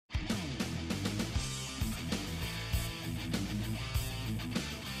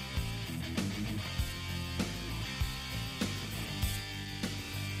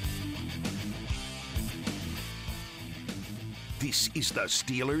This is the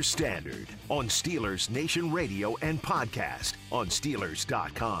Steelers Standard on Steelers Nation Radio and podcast on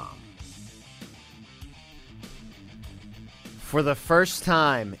Steelers.com. For the first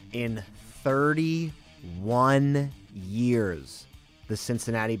time in 31 years, the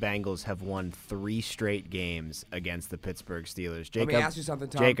Cincinnati Bengals have won 3 straight games against the Pittsburgh Steelers. Jacob, let me ask you something,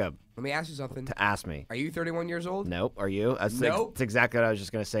 Tom. Jacob. Let me ask you something. To ask me. Are you 31 years old? Nope. Are you? Nope. That's exactly what I was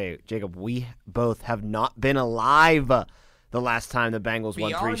just going to say. Jacob, we both have not been alive the last time the Bengals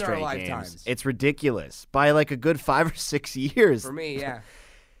won 3 straight games. It's ridiculous. By like a good 5 or 6 years. For me, yeah.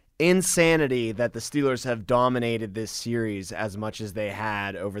 Insanity that the Steelers have dominated this series as much as they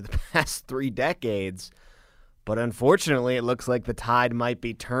had over the past 3 decades. But unfortunately, it looks like the tide might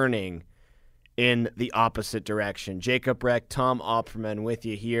be turning in the opposite direction. Jacob Reck, Tom Opperman with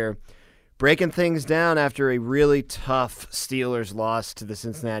you here, breaking things down after a really tough Steelers loss to the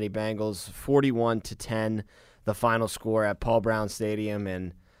Cincinnati Bengals, 41-10, the final score at Paul Brown Stadium,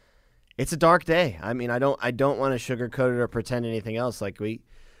 and it's a dark day. I mean, I don't want to sugarcoat it or pretend anything else. Like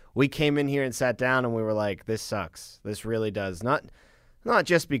we came in here and sat down and we were like, this sucks. This really does. Not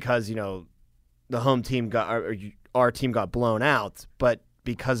just because, you know, the home team our team got blown out, but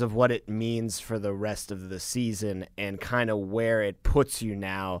because of what it means for the rest of the season and kind of where it puts you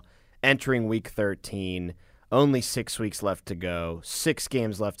now entering week 13, only 6 weeks left to go, 6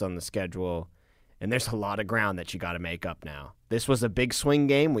 games left on the schedule, and there's a lot of ground that you got to make up now. This was a big swing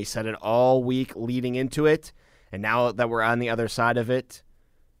game. We said it all week leading into it, and now that we're on the other side of it,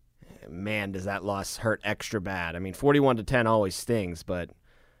 man, does that loss hurt extra bad. I mean, 41-10 always stings, but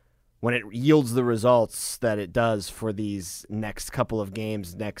when it yields the results that it does for these next couple of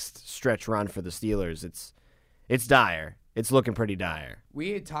games, next stretch run for the Steelers, it's dire. It's looking pretty dire. We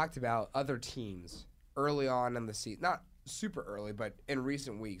had talked about other teams early on in the season, not super early, but in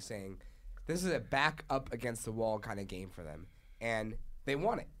recent weeks, saying this is a back up against the wall kind of game for them. And they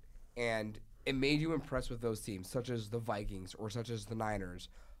won it. And it made you impressed with those teams, such as the Vikings or such as the Niners.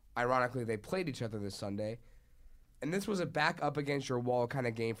 Ironically, they played each other this Sunday. And this was a back up against your wall kind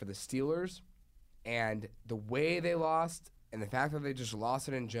of game for the Steelers. And the way they lost and the fact that they just lost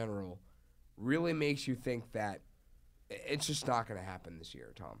it in general really makes you think that it's just not going to happen this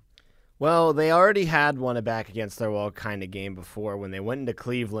year, Tom. Well, they already had won a back against their wall kind of game before when they went into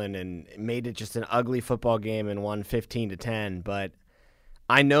Cleveland and made it just an ugly football game and won 15-10. But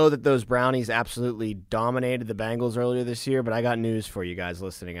I know that those Brownies absolutely dominated the Bengals earlier this year, but I got news for you guys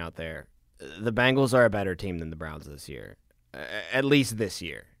listening out there. The Bengals are a better team than the Browns this year, at least this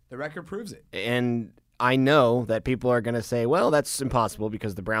year. The record proves it. And I know that people are going to say, well, that's impossible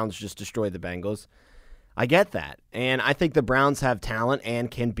because the Browns just destroyed the Bengals. I get that. And I think the Browns have talent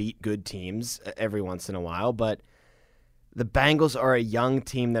and can beat good teams every once in a while. But the Bengals are a young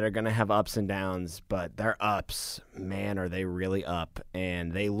team that are going to have ups and downs. But their ups, man, are they really up.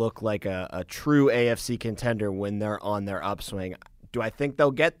 And they look like a true AFC contender when they're on their upswing. Do I think they'll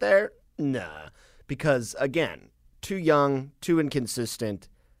get there? Nah, because, again, too young, too inconsistent.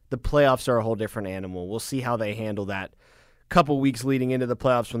 The playoffs are a whole different animal. We'll see how they handle that couple weeks leading into the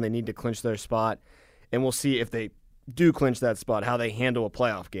playoffs when they need to clinch their spot. And we'll see if they do clinch that spot, how they handle a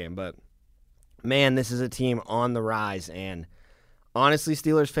playoff game. But, man, this is a team on the rise. And, honestly,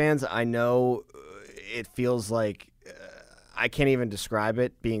 Steelers fans, I know it feels like I can't even describe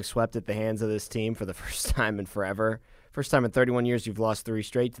it, being swept at the hands of this team for the first time in forever. First time in 31 years you've lost 3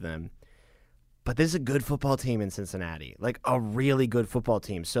 straight to them. But this is a good football team in Cincinnati, like a really good football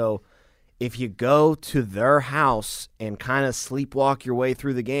team. So if you go to their house and kind of sleepwalk your way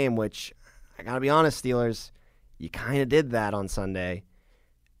through the game, which I got to be honest, Steelers, you kind of did that on Sunday,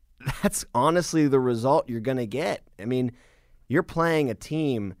 that's honestly the result you're going to get. I mean, you're playing a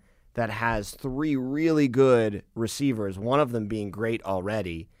team that has 3 really good receivers, one of them being great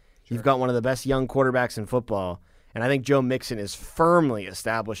already. Sure. You've got one of the best young quarterbacks in football. And I think Joe Mixon is firmly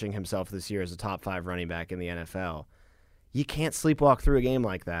establishing himself this year as a top 5 running back in the NFL. You can't sleepwalk through a game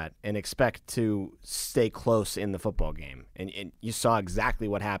like that and expect to stay close in the football game. And you saw exactly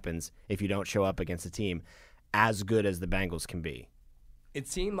what happens if you don't show up against a team as good as the Bengals can be. It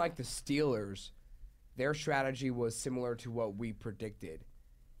seemed like the Steelers, their strategy was similar to what we predicted.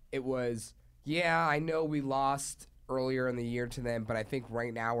 It was, yeah, I know we lost earlier in the year to them, but I think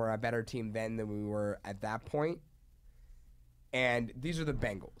right now we're a better team then than we were at that point. And these are the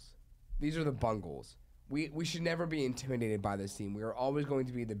Bengals. These are the Bungles. We should never be intimidated by this team. We are always going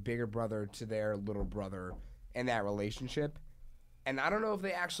to be the bigger brother to their little brother in that relationship. And I don't know if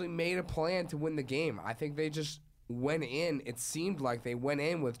they actually made a plan to win the game. I think they just went in. It seemed like they went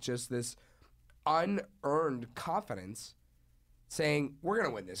in with just this unearned confidence saying we're going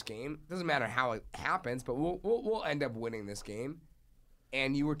to win this game. Doesn't matter how it happens, but we'll end up winning this game.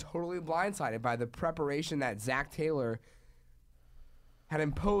 And you were totally blindsided by the preparation that Zach Taylor had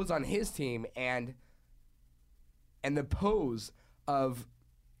imposed on his team and the pose of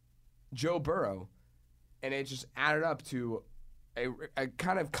Joe Burrow, and it just added up to a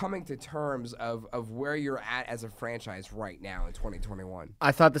kind of coming to terms of where you're at as a franchise right now in 2021.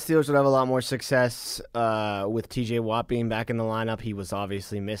 I thought the Steelers would have a lot more success with TJ Watt being back in the lineup. He was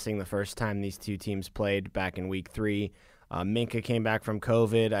obviously missing the first time these two teams played back in Week 3. Minkah came back from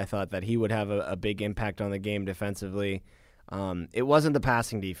COVID. I thought that he would have a big impact on the game defensively. It wasn't the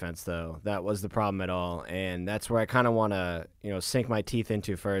passing defense, though. That was the problem at all, and that's where I kind of want to sink my teeth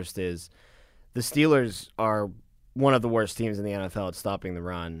into first is the Steelers are one of the worst teams in the NFL at stopping the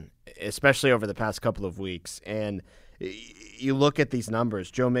run, especially over the past couple of weeks. And you look at these numbers,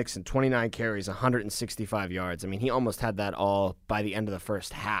 Joe Mixon, 29 carries, 165 yards. I mean, he almost had that all by the end of the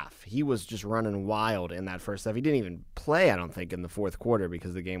first half. He was just running wild in that first half. He didn't even play, I don't think, in the fourth quarter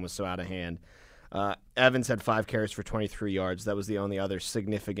because the game was so out of hand. Evans had 5 carries for 23 yards. That was the only other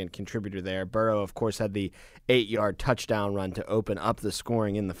significant contributor there. Burrow, of course, had the 8-yard touchdown run to open up the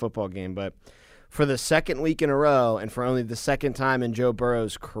scoring in the football game. But for the second week in a row, and for only the second time in Joe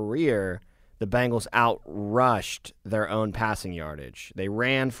Burrow's career, the Bengals outrushed their own passing yardage. They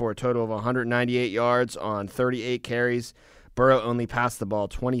ran for a total of 198 yards on 38 carries. Burrow only passed the ball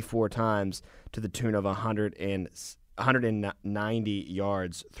 24 times to the tune of 190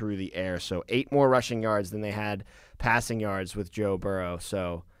 yards through the air. So 8 more rushing yards than they had passing yards with Joe Burrow.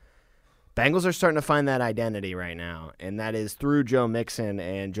 So Bengals are starting to find that identity right now, and that is through Joe Mixon,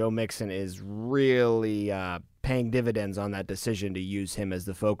 and Joe Mixon is really paying dividends on that decision to use him as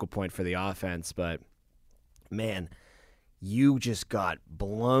the focal point for the offense. But, man, you just got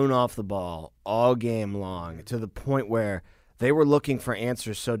blown off the ball all game long to the point where they were looking for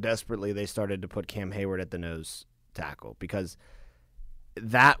answers so desperately they started to put Cam Hayward at the nose tackle because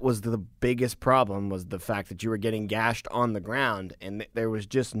that was the biggest problem, was the fact that you were getting gashed on the ground and there was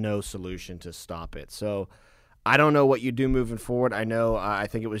just no solution to stop it. So I don't know what you do moving forward. I know I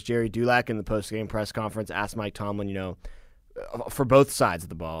think it was Jerry Dulac in the post-game press conference asked Mike Tomlin, for both sides of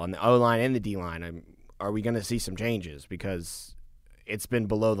the ball, on the O-line and the D-line, are we going to see some changes? Because it's been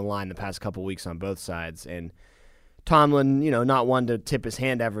below the line the past couple weeks on both sides. And Tomlin, not one to tip his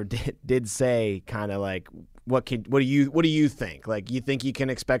hand ever, did say kind of like, what do you think? Like, you think you can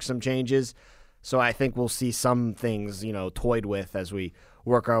expect some changes? So I think we'll see some things, toyed with as we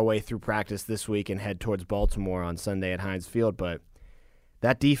work our way through practice this week and head towards Baltimore on Sunday at Heinz Field. But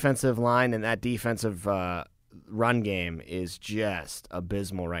that defensive line and that defensive run game is just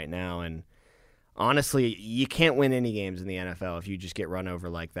abysmal right now. And honestly, you can't win any games in the NFL if you just get run over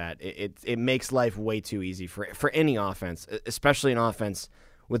like that. It makes life way too easy for any offense, especially an offense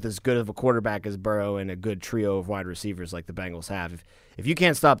with as good of a quarterback as Burrow and a good trio of wide receivers like the Bengals have. If you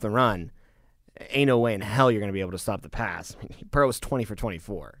can't stop the run, ain't no way in hell you're going to be able to stop the pass. Burrow's 20 for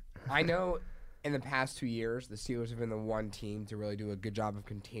 24. I know in the past 2 years, the Steelers have been the one team to really do a good job of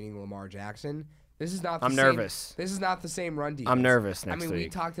containing Lamar Jackson. This is not the I'm nervous. This is not the same run defense. I'm nervous next week. We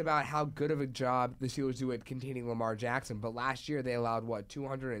talked about how good of a job the Steelers do at containing Lamar Jackson, but last year they allowed,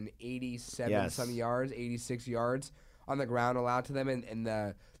 287 some yards, 86 yards on the ground allowed to them in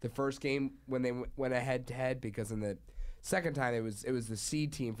the first game when they went head-to-head, because in the second time it was the C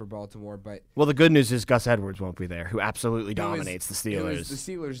team for Baltimore. But well, the good news is Gus Edwards won't be there, who absolutely dominates the Steelers. It was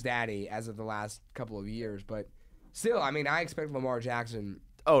the Steelers' daddy as of the last couple of years, but still, I expect Lamar Jackson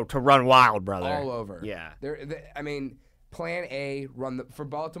to run wild, brother. all over. Yeah. Plan A, for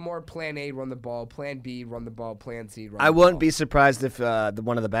Baltimore, Plan A, run the ball. Plan B, run the ball. Plan C, run the ball. I wouldn't be surprised if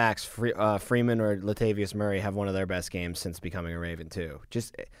one of the backs, Freeman or Latavius Murray, have one of their best games since becoming a Raven, too.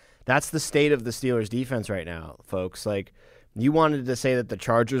 Just that's the state of the Steelers' defense right now, folks. Like, you wanted to say that the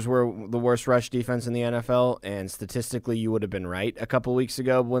Chargers were the worst rush defense in the NFL, and statistically you would have been right a couple weeks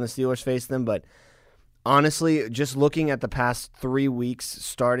ago when the Steelers faced them, but honestly, just looking at the past 3 weeks,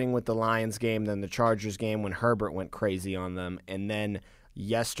 starting with the Lions game, then the Chargers game when Herbert went crazy on them, and then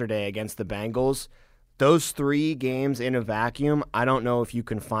yesterday against the Bengals, those 3 games in a vacuum, I don't know if you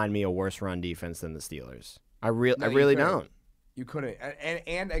can find me a worse run defense than the Steelers. I really don't. You couldn't.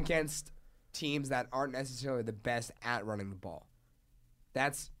 And against teams that aren't necessarily the best at running the ball.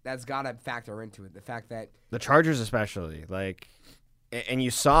 That's got to factor into it. The fact that the Chargers especially, and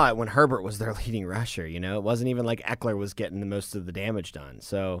you saw it when Herbert was their leading rusher. It wasn't even like Eckler was getting the most of the damage done.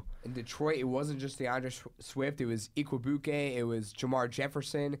 So in Detroit, it wasn't just DeAndre Swift. It was Ikwebuike. It was Jamar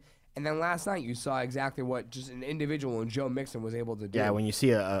Jefferson. And then last night, you saw exactly what just an individual and Joe Mixon was able to do. Yeah, when you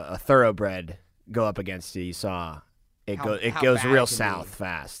see a thoroughbred go up against you, you saw it how goes bad real it can south be.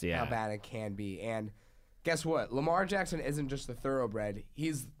 fast. Yeah. How bad it can be. And guess what? Lamar Jackson isn't just a thoroughbred.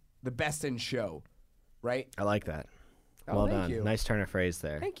 He's the best in show, right? I like that. Oh, Well thank done. you. Nice turn of phrase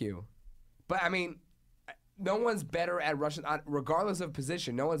there. Thank you. But, I mean, no one's better at rushing, regardless of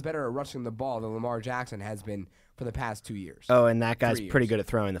position, no one's better at rushing the ball than Lamar Jackson has been for the past 2 years. Oh, and that guy's 3 pretty years. good at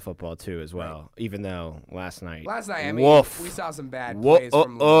throwing the football, too, as well, even though last night. I mean, woof. we saw some bad Woof. plays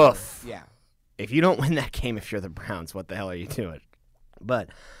from Lamar. Yeah. If you don't win that game, if you're the Browns, what the hell are you doing? But,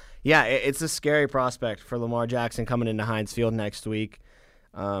 yeah, it's a scary prospect for Lamar Jackson coming into Heinz Field next week.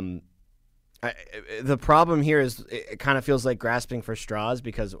 The problem here is it kind of feels like grasping for straws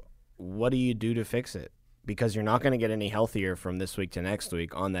because what do you do to fix it? Because you're not going to get any healthier from this week to next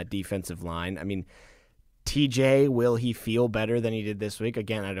week on that defensive line. I mean, TJ, will he feel better than he did this week?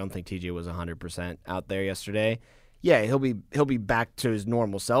 Again, I don't think TJ was 100% out there yesterday. Yeah, he'll be back to his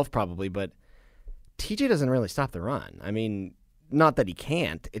normal self probably, but TJ doesn't really stop the run. I mean, not that he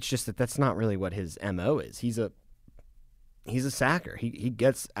can't. It's just that that's not really what his MO is. He's a sacker. He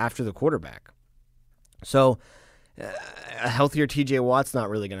gets after the quarterback. So a healthier TJ Watt's not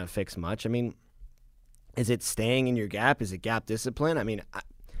really going to fix much. I mean, is it staying in your gap? Is it gap discipline? I mean,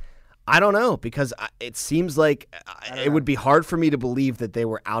 I don't know because it seems like it would be hard for me to believe that they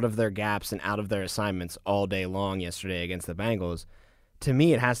were out of their gaps and out of their assignments all day long yesterday against the Bengals. To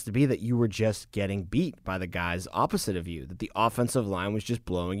me, it has to be that you were just getting beat by the guys opposite of you, that the offensive line was just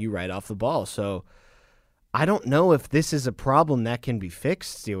blowing you right off the ball. So I don't know if this is a problem that can be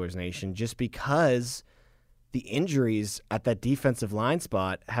fixed, Steelers Nation, just because the injuries at that defensive line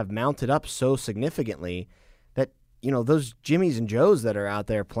spot have mounted up so significantly that, those Jimmies and Joes that are out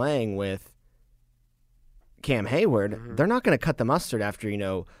there playing with Cam Hayward, they're not going to cut the mustard after,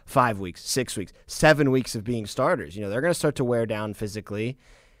 5 weeks, 6 weeks, 7 weeks of being starters. They're going to start to wear down physically,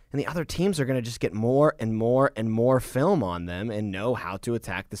 and the other teams are going to just get more and more and more film on them and know how to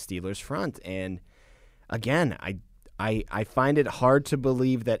attack the Steelers front. And again, I find it hard to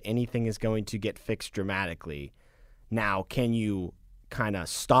believe that anything is going to get fixed dramatically. Now, can you kind of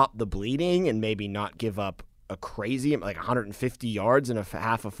stop the bleeding and maybe not give up a crazy, like 150 yards in a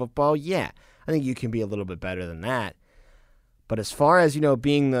half of football? Yeah, I think you can be a little bit better than that. But as far as, we're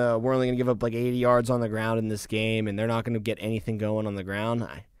only going to give up like 80 yards on the ground in this game and they're not going to get anything going on the ground,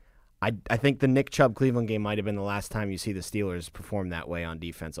 I think the Nick Chubb Cleveland game might have been the last time you see the Steelers perform that way on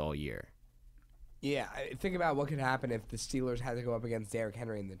defense all year. Yeah, think about what could happen if the Steelers had to go up against Derrick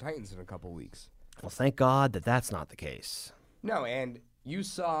Henry and the Titans in a couple weeks. Well, thank God that that's not the case. No, and you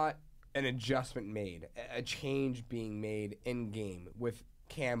saw an adjustment made, a change being made in game with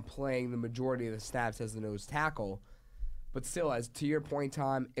Cam playing the majority of the snaps as the nose tackle. But still, as to your point,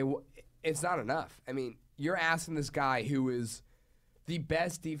 Tom, it's not enough. I mean, you're asking this guy who is the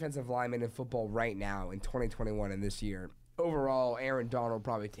best defensive lineman in football right now in 2021 and this year. Overall, Aaron Donald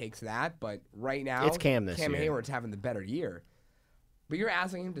probably takes that, but right now, it's Cam this year. Hayward's having the better year. But you're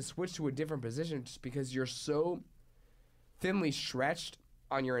asking him to switch to a different position just because you're so thinly stretched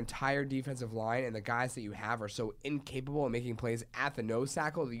on your entire defensive line and the guys that you have are so incapable of making plays at the nose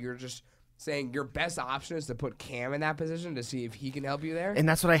tackle that you're just saying your best option is to put Cam in that position to see if he can help you there. And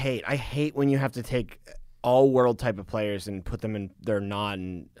that's what I hate. I hate when you have to take all-world type of players and put them in their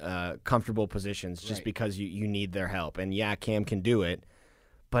non-comfortable positions just because you need their help. And, yeah, Cam can do it.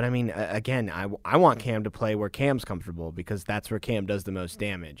 But, I mean, again, I want Cam to play where Cam's comfortable because that's where Cam does the most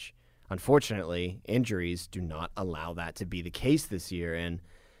damage. Unfortunately, injuries do not allow that to be the case this year. And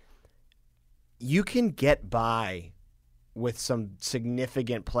you can get by with some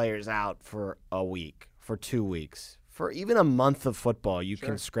significant players out for a week, for 2 weeks, for even a month of football, you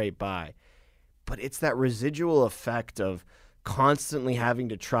can scrape by. But it's that residual effect of constantly having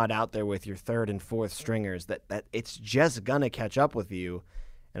to trot out there with your third and fourth stringers that it's just going to catch up with you.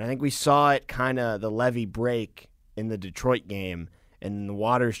 And I think we saw it kind of the levee break in the Detroit game, and the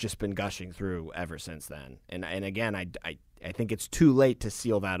water's just been gushing through ever since then. And again, I think it's too late to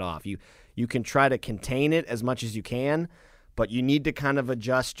seal that off. You can try to contain it as much as you can, but you need to kind of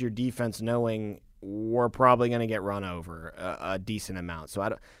adjust your defense knowing we're probably going to get run over a decent amount.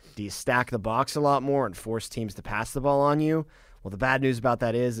 So do you stack the box a lot more and force teams to pass the ball on you? Well, the bad news about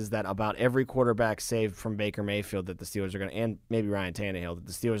that is that about every quarterback saved from Baker Mayfield that the Steelers are going to, and maybe Ryan Tannehill, that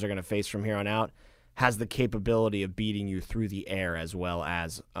the Steelers are going to face from here on out, has the capability of beating you through the air as well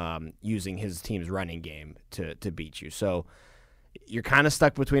as using his team's running game to beat you. So you're kind of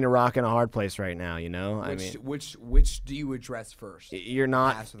stuck between a rock and a hard place right now, Which do you address first? You're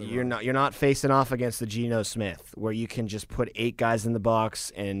not facing off against the Geno Smith where you can just put 8 guys in the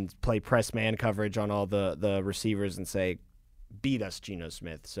box and play press man coverage on all the receivers and say, beat us, Geno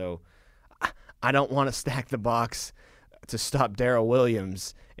Smith. So I don't want to stack the box to stop Darrell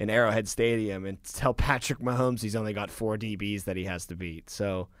Williams in Arrowhead Stadium and tell Patrick Mahomes he's only got 4 DBs that he has to beat.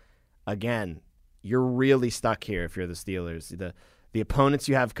 So, again, you're really stuck here if you're the Steelers. The opponents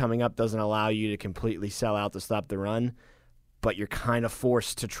you have coming up doesn't allow you to completely sell out to stop the run, but you're kind of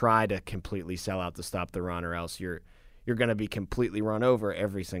forced to try to completely sell out to stop the run, or else you're going to be completely run over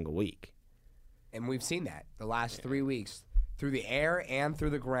every single week. And we've seen that the last 3 weeks. Through the air and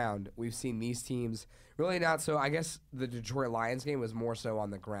through the ground, we've seen these teams really not so. I guess the Detroit Lions game was more so on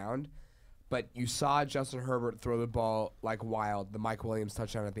the ground, but you saw Justin Herbert throw the ball like wild, the Mike Williams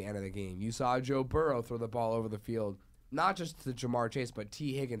touchdown at the end of the game. You saw Joe Burrow throw the ball over the field, not just to Jamar Chase, but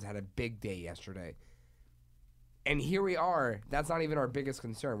T. Higgins had a big day yesterday. And here we are. That's not even our biggest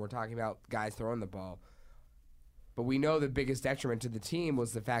concern. We're talking about guys throwing the ball. But we know the biggest detriment to the team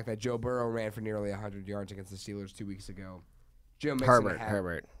was the fact that Joe Burrow ran for nearly 100 yards against the Steelers 2 weeks ago. Joe Mixon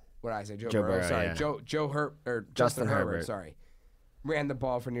Herbert. What did I say? Joe Burrow, Burrow. Sorry, yeah. Justin Herbert. Sorry, ran the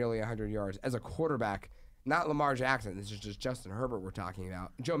ball for nearly 100 yards as a quarterback. Not Lamar Jackson. This is just Justin Herbert we're talking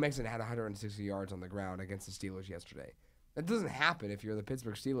about. Joe Mixon had 160 yards on the ground against the Steelers yesterday. That doesn't happen if you're the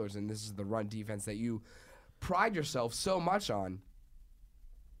Pittsburgh Steelers and this is the run defense that you pride yourself so much on.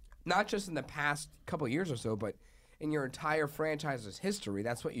 Not just in the past couple of years or so, but in your entire franchise's history.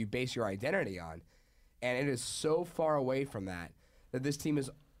 That's what you base your identity on. And it is so far away from that this team is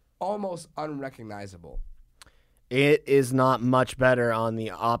almost unrecognizable. It is not much better on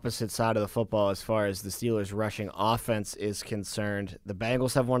the opposite side of the football as far as the Steelers' rushing offense is concerned. The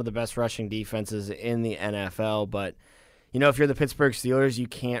Bengals have one of the best rushing defenses in the NFL, but if you're the Pittsburgh Steelers, you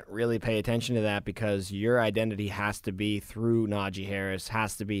can't really pay attention to that because your identity has to be through Najee Harris,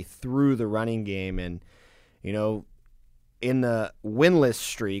 has to be through the running game. And, in the winless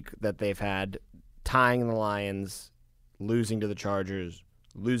streak that they've had, tying the Lions, losing to the Chargers,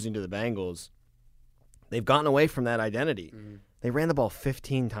 losing to the Bengals, they've gotten away from that identity. Mm-hmm. They ran the ball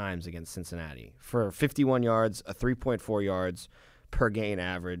 15 times against Cincinnati for 51 yards, a 3.4 yards per gain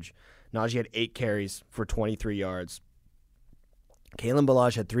average. Najee had 8 carries for 23 yards. Kalen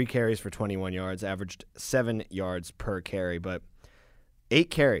Ballage had 3 carries for 21 yards, averaged 7 yards per carry, but 8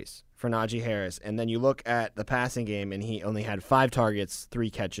 carries for Najee Harris. And then you look at the passing game, and he only had 5 targets, 3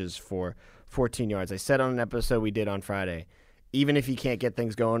 catches for 14 yards. I said on an episode we did on Friday, even if you can't get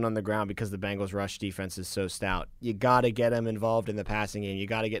things going on the ground because the Bengals' rush defense is so stout, you got to get him involved in the passing game. You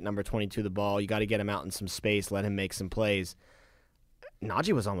got to get number 22 the ball. You got to get him out in some space, let him make some plays.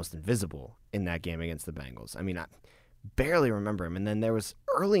 Najee was almost invisible in that game against the Bengals. I mean, I barely remember him. And then there was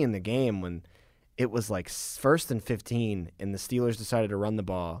early in the game when it was like 1st and 15, and the Steelers decided to run the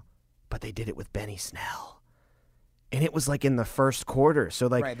ball, but they did it with Benny Snell. And it was like in the first quarter. So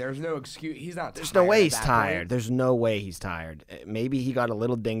right, there's no excuse. He's not. There's no way he's tired. There's no way he's tired. Maybe he got a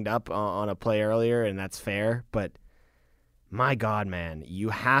little dinged up on a play earlier, and that's fair. But my God, man, you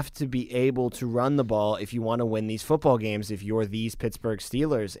have to be able to run the ball if you want to win these football games. If you're these Pittsburgh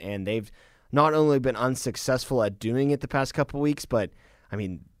Steelers, and they've not only been unsuccessful at doing it the past couple weeks, but I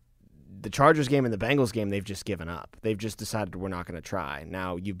mean, the Chargers game and the Bengals game, they've just given up. They've just decided we're not going to try.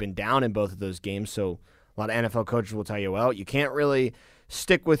 Now you've been down in both of those games, so a lot of NFL coaches will tell you, well, you can't really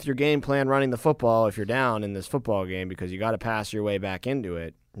stick with your game plan running the football if you're down in this football game because you got to pass your way back into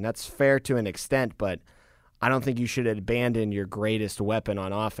it. And that's fair to an extent, but I don't think you should abandon your greatest weapon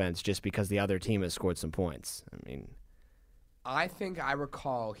on offense just because the other team has scored some points. I think I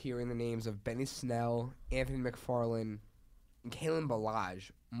recall hearing the names of Benny Snell, Anthony McFarland, and Kalen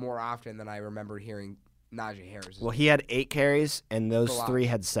Ballage more often than I remember hearing Najee Harris. Well, he had 8 carries, and those Ballage. 3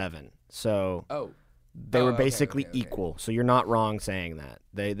 had 7. So they were basically equal. So you're not wrong saying that.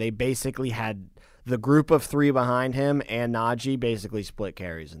 They basically had the group of 3 behind him, and Najee basically split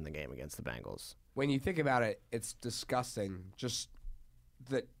carries in the game against the Bengals. When you think about it, it's disgusting, just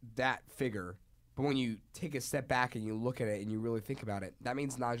that figure. But when you take a step back and you look at it and you really think about it, that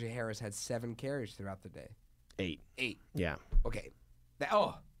means Najee Harris had 7 carries throughout the day. 8. Yeah. Okay.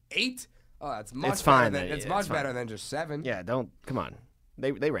 8? Oh, that's much it's fine. Better than, it's much better than just 7. Yeah, come on.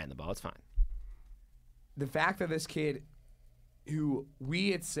 They ran the ball. It's fine. The fact that this kid, who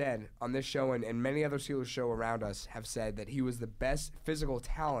we had said on this show and many other Steelers show around us have said that he was the best physical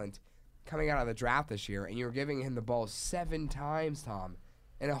talent coming out of the draft this year, and you're giving him the ball 7 times, Tom,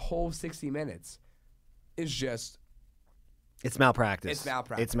 in a whole 60 minutes, is just... It's malpractice.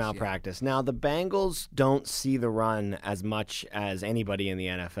 It's malpractice. Yeah. Now, the Bengals don't see the run as much as anybody in the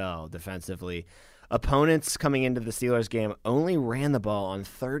NFL defensively. Opponents coming into the Steelers game only ran the ball on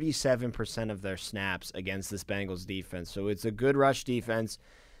 37% of their snaps against this Bengals defense. So it's a good rush defense,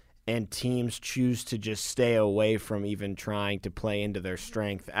 and teams choose to just stay away from even trying to play into their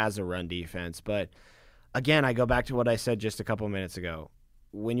strength as a run defense. But again, I go back to what I said just a couple minutes ago.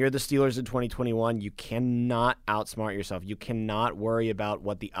 When you're the Steelers in 2021, you cannot outsmart yourself. You cannot worry about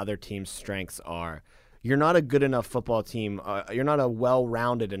what the other team's strengths are. You're not a good enough football team. You're not a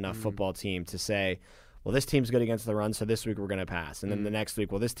well-rounded enough football team to say, well, this team's good against the run, so this week we're going to pass. And then the next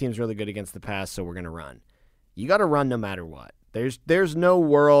week, well, this team's really good against the pass, so we're going to run. You got to run no matter what. There's no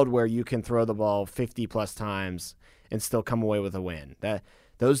world where you can throw the ball 50-plus times and still come away with a win.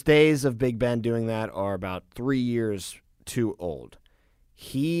 Those days of Big Ben doing that are about 3 years too old.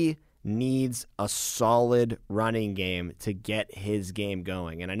 He needs a solid running game to get his game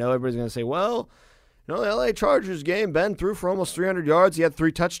going. And I know everybody's going to say, well, the LA Chargers game, Ben threw for almost 300 yards. He had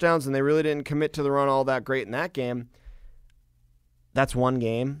 3 touchdowns, and they really didn't commit to the run all that great in that game. That's one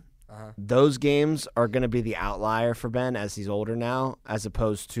game. Those games are going to be the outlier for Ben as he's older now, as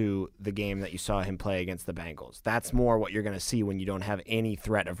opposed to the game that you saw him play against the Bengals. That's more what you're going to see when you don't have any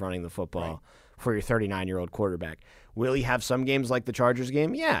threat of running the football for your 39-year-old quarterback. Will he have some games like the Chargers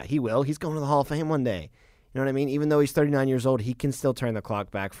game? Yeah, he will. He's going to the Hall of Fame one day. You know what I mean? Even though he's 39 years old, he can still turn the clock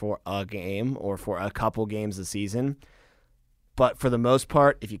back for a game or for a couple games a season. But for the most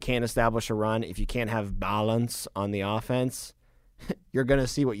part, if you can't establish a run, if you can't have balance on the offense, you're going to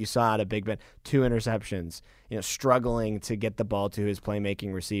see what you saw out of Big Ben. 2 interceptions, struggling to get the ball to his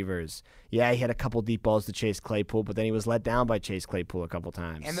playmaking receivers. Yeah, he had a couple deep balls to Chase Claypool, but then he was let down by Chase Claypool a couple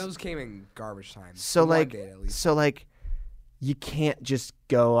times. And those came in garbage time. So you can't just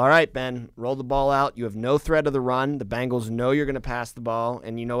go, all right, Ben, roll the ball out. You have no threat of the run. The Bengals know you're going to pass the ball.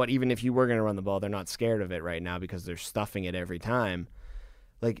 And you know what? Even if you were going to run the ball, they're not scared of it right now because they're stuffing it every time.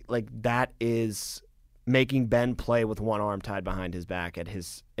 Like that is making Ben play with one arm tied behind his back at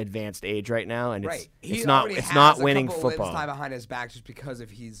his advanced age right now, and it's not winning football. Limbs tied behind his back just because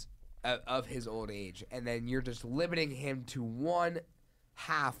of his old age, and then you're just limiting him to one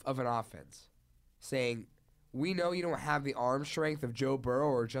half of an offense, saying, "We know you don't have the arm strength of Joe Burrow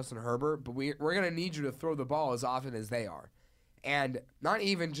or Justin Herbert, but we're going to need you to throw the ball as often as they are, and not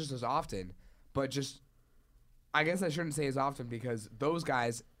even just as often, but just." I guess I shouldn't say as often because those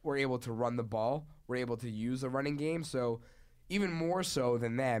guys were able to run the ball, were able to use the running game, so even more so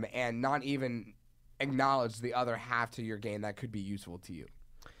than them, and not even acknowledge the other half to your game that could be useful to you.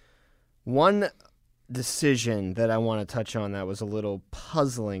 One decision that I want to touch on that was a little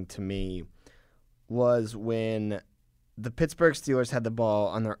puzzling to me was when the Pittsburgh Steelers had the ball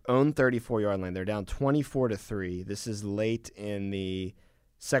on their own 34-yard line. They're down 24-3. This is late in the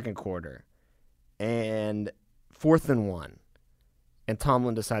second quarter. And 4th and 1, and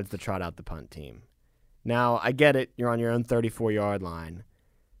Tomlin decides to trot out the punt team. Now, I get it. You're on your own 34-yard line,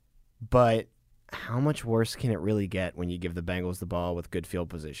 but how much worse can it really get when you give the Bengals the ball with good field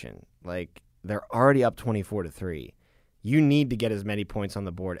position? Like, they're already up 24-3. You need to get as many points on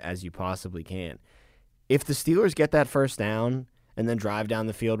the board as you possibly can. If the Steelers get that first down and then drive down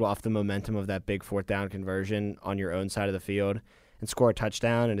the field off the momentum of that big 4th down conversion on your own side of the field and score a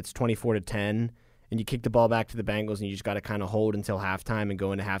touchdown, and it's 24-10, and you kick the ball back to the Bengals and you just got to kind of hold until halftime and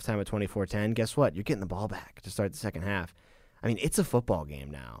go into halftime at 24-10, guess what? You're getting the ball back to start the second half. I mean, it's a football game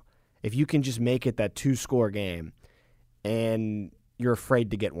now. If you can just make it that 2-score game and you're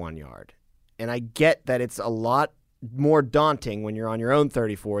afraid to get 1 yard. And I get that it's a lot more daunting when you're on your own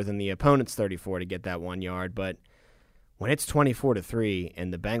 34 than the opponent's 34 to get that 1 yard, but when it's 24-3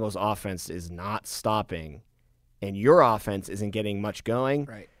 and the Bengals offense is not stopping and your offense isn't getting much going,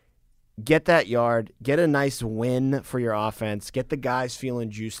 right. Get that yard, get a nice win for your offense, get the guys feeling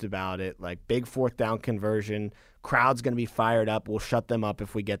juiced about it, like big 4th down conversion, crowd's going to be fired up, we'll shut them up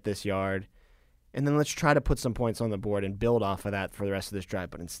if we get this yard, and then let's try to put some points on the board and build off of that for the rest of this drive.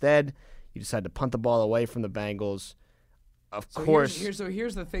 But instead, you decide to punt the ball away from the Bengals. Of course. Here's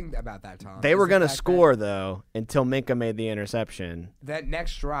the thing about that, Tom. They were going to score, though, until Minkah made the interception. That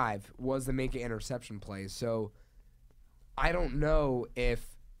next drive was the Minkah interception play, so I don't know if...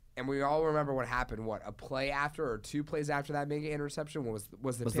 And we all remember what happened. What, a play after or 2 plays after that Minkah interception was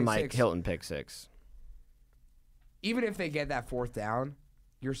the Mike Hilton pick six. Even if they get that 4th down,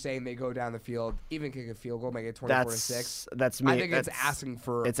 you're saying they go down the field, even kick a field goal, make it 24-6. That's me. I think it's asking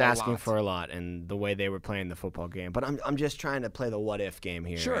for. It's asking for a lot, and the way they were playing the football game. But I'm just trying to play the what if game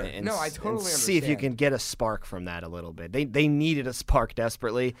here. Sure. And I totally understand. See if you can get a spark from that a little bit. They needed a spark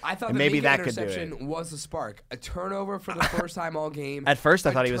desperately. I thought maybe that interception could do it. Was a spark. A turnover for the first time all game. At first,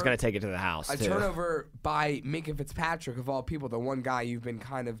 I thought he was going to take it to the house. A turnover by Minkah Fitzpatrick, of all people, the one guy you've been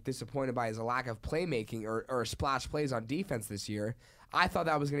kind of disappointed by his lack of playmaking or splash plays on defense this year. I thought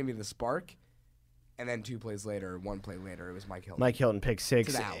that was going to be the spark, and then 2 plays later, 1 play later, it was Mike Hilton. Mike Hilton pick 6.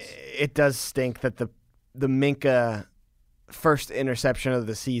 To the house. It does stink that the Minkah first interception of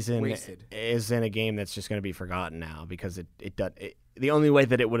the season Wasted. is in a game that's just going to be forgotten now because the only way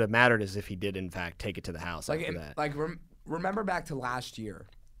that it would have mattered is if he did in fact take it to the house after that. Remember back to last year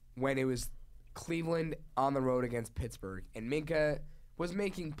when it was Cleveland on the road against Pittsburgh and Minkah was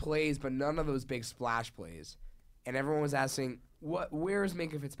making plays but none of those big splash plays, and everyone was asking, where is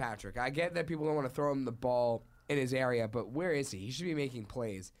Minkah Fitzpatrick? I get that people don't want to throw him the ball in his area, but where is he? He should be making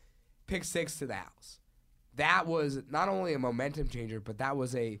plays. Pick 6 to the house. That was not only a momentum changer, but that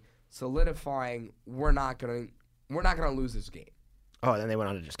was a solidifying. We're not gonna lose this game. Oh, then they went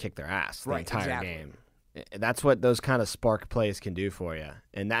on to just kick their ass the entire exactly. game. That's what those kind of spark plays can do for you,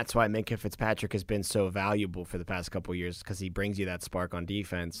 and that's why Minkah Fitzpatrick has been so valuable for the past couple of years because he brings you that spark on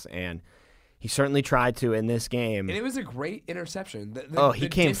defense, and he certainly tried to in this game. And it was a great interception. He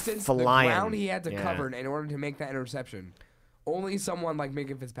came distance, flying. The ground he had to cover in order to make that interception, only someone like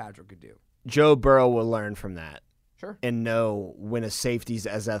Minkah Fitzpatrick could do. Joe Burrow will learn from that. Sure. And know when a safety's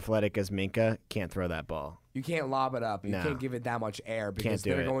as athletic as Minkah can't throw that ball. You can't lob it up. You can't give it that much air because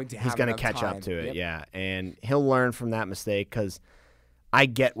they're going to have He's going to enough catch time. up to it, Yep. yeah. And he'll learn from that mistake because I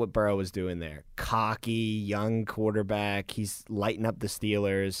get what Burrow was doing there. Cocky, young quarterback. He's lighting up the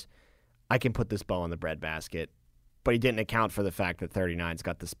Steelers. I can put this ball in the breadbasket. But he didn't account for the fact that 39's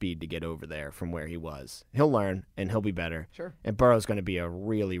got the speed to get over there from where he was. He'll learn, and he'll be better. Sure. And Burrow's going to be a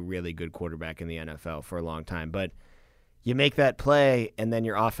really, really good quarterback in the NFL for a long time. But you make that play, and then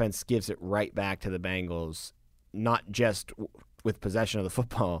your offense gives it right back to the Bengals, not just with possession of the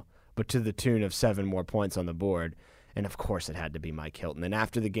football, but to the tune of 7 more points on the board. And, of course, it had to be Mike Hilton. And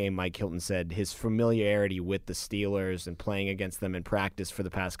after the game, Mike Hilton said his familiarity with the Steelers and playing against them in practice for the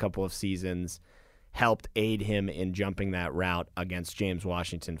past couple of seasons helped aid him in jumping that route against James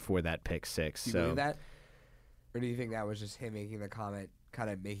Washington for that pick 6. Do you believe that? Or do you think that was just him making the comment, kind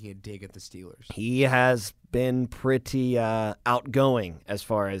of making a dig at the Steelers? He has been pretty outgoing as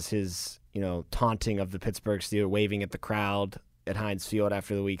far as his, taunting of the Pittsburgh Steelers, waving at the crowd at Heinz Field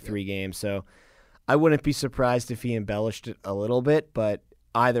after the Week 3 game. So I wouldn't be surprised if he embellished it a little bit, but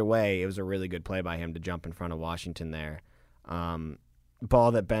either way, it was a really good play by him to jump in front of Washington there.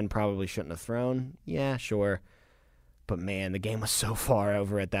 Ball that Ben probably shouldn't have thrown. Yeah, sure. But, man, the game was so far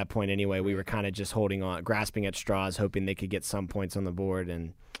over at that point anyway. We were kind of just holding on, grasping at straws, hoping they could get some points on the board,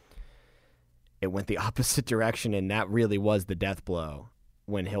 and it went the opposite direction, and that really was the death blow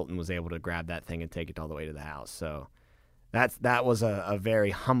when Hilton was able to grab that thing and take it all the way to the house. So that was a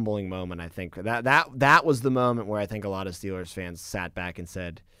very humbling moment, I think. That was the moment where I think a lot of Steelers fans sat back and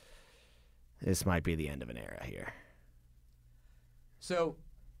said, this might be the end of an era here. So,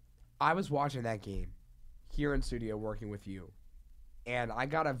 I was watching that game here in studio working with you, and I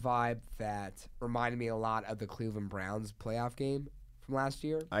got a vibe that reminded me a lot of the Cleveland Browns playoff game from last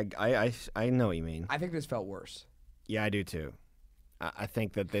year. I know what you mean. I think this felt worse. Yeah, I do too. I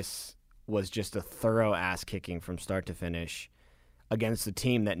think that this was just a thorough ass-kicking from start to finish against a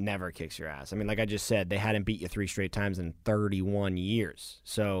team that never kicks your ass. I mean, like I just said, they hadn't beat you 3 straight times in 31 years.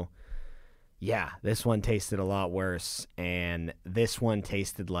 So, yeah, this one tasted a lot worse, and this one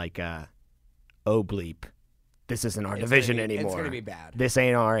tasted like oh bleep, this isn't our division anymore. It's going to be bad. This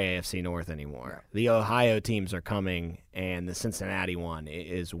ain't our AFC North anymore. Yeah. The Ohio teams are coming, and the Cincinnati one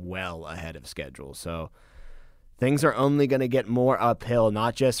is well ahead of schedule. So things are only going to get more uphill,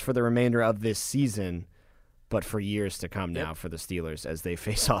 not just for the remainder of this season, but for years to come now for the Steelers as they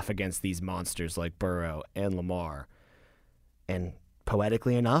face off against these monsters like Burrow and Lamar. And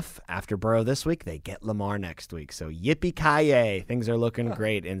poetically enough, after Burrow this week, they get Lamar next week. So yippee-ki-yay. Things are looking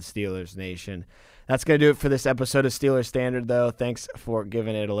great in Steelers Nation. That's going to do it for this episode of Steelers Standard, though. Thanks for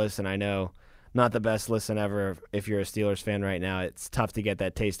giving it a listen. I know not the best listen ever if you're a Steelers fan right now. It's tough to get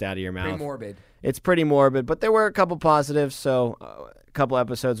that taste out of your mouth. Pretty morbid. It's pretty morbid, but there were a couple positives. So a couple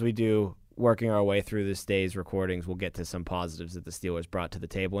episodes we do working our way through this day's recordings. We'll get to some positives that the Steelers brought to the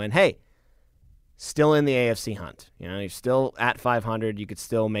table. And, hey, still in the AFC hunt. You're still at 500. You could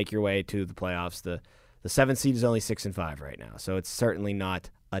still make your way to the playoffs. The 7th seed is only 6-5 right now, so it's certainly not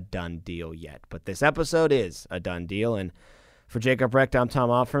a done deal yet. But this episode is a done deal. And for Jacob Recht, I'm Tom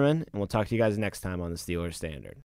Offerman, and we'll talk to you guys next time on the Steelers Standard.